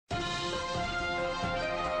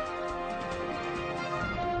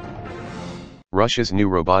Russia's new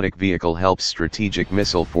robotic vehicle helps strategic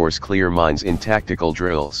missile force clear mines in tactical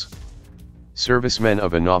drills. Servicemen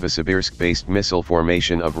of a Novosibirsk-based missile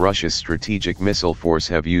formation of Russia's strategic missile force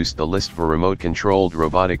have used the Listva remote-controlled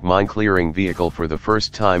robotic mine-clearing vehicle for the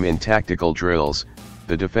first time in tactical drills,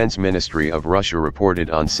 the Defense Ministry of Russia reported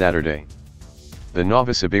on Saturday. The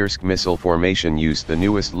Novosibirsk missile formation used the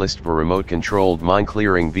newest Listva remote-controlled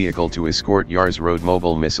mine-clearing vehicle to escort Yars road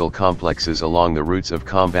mobile missile complexes along the routes of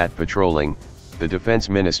combat patrolling, the Defense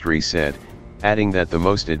Ministry said, adding that the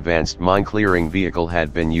most advanced mine-clearing vehicle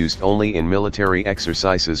had been used only in military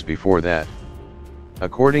exercises before that.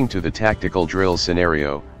 According to the tactical drill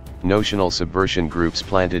scenario, notional subversion groups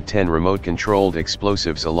planted 10 remote-controlled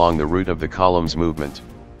explosives along the route of the column's movement.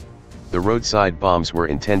 The roadside bombs were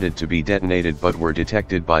intended to be detonated but were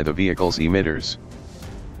detected by the vehicle's emitters.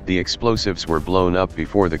 The explosives were blown up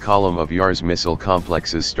before the column of Yars missile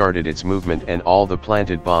complexes started its movement and all the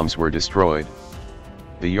planted bombs were destroyed.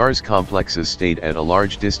 The Yars complexes stayed at a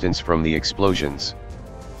large distance from the explosions.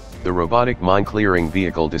 The robotic mine-clearing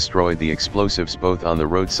vehicle destroyed the explosives both on the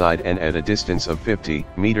roadside and at a distance of 50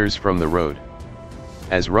 meters from the road.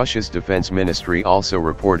 As Russia's defense ministry also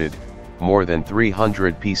reported, more than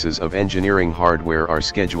 300 pieces of engineering hardware are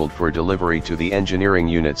scheduled for delivery to the engineering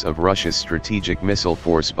units of Russia's strategic missile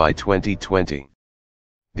force by 2020.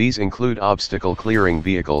 These include obstacle-clearing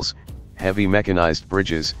vehicles, heavy mechanized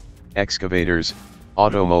bridges, excavators,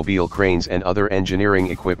 automobile cranes and other engineering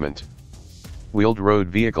equipment. Wheeled road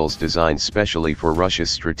vehicles designed specially for Russia's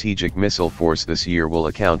strategic missile force this year will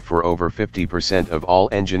account for over 50% of all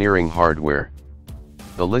engineering hardware.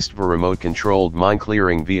 The Listva remote-controlled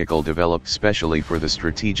mine-clearing vehicle developed specially for the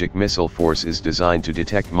strategic missile force is designed to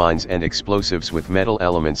detect mines and explosives with metal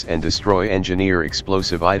elements and destroy engineer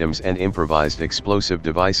explosive items and improvised explosive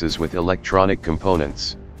devices with electronic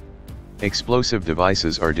components. Explosive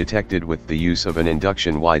devices are detected with the use of an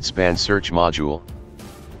induction widespan search module.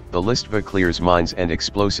 The Listva clears mines and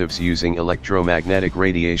explosives using electromagnetic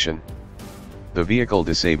radiation. The vehicle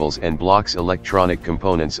disables and blocks electronic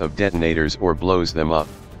components of detonators or blows them up.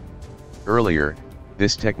 Earlier,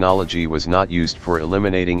 this technology was not used for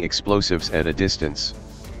eliminating explosives at a distance.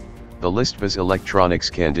 The Listva's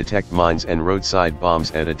electronics can detect mines and roadside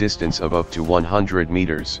bombs at a distance of up to 100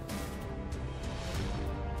 meters.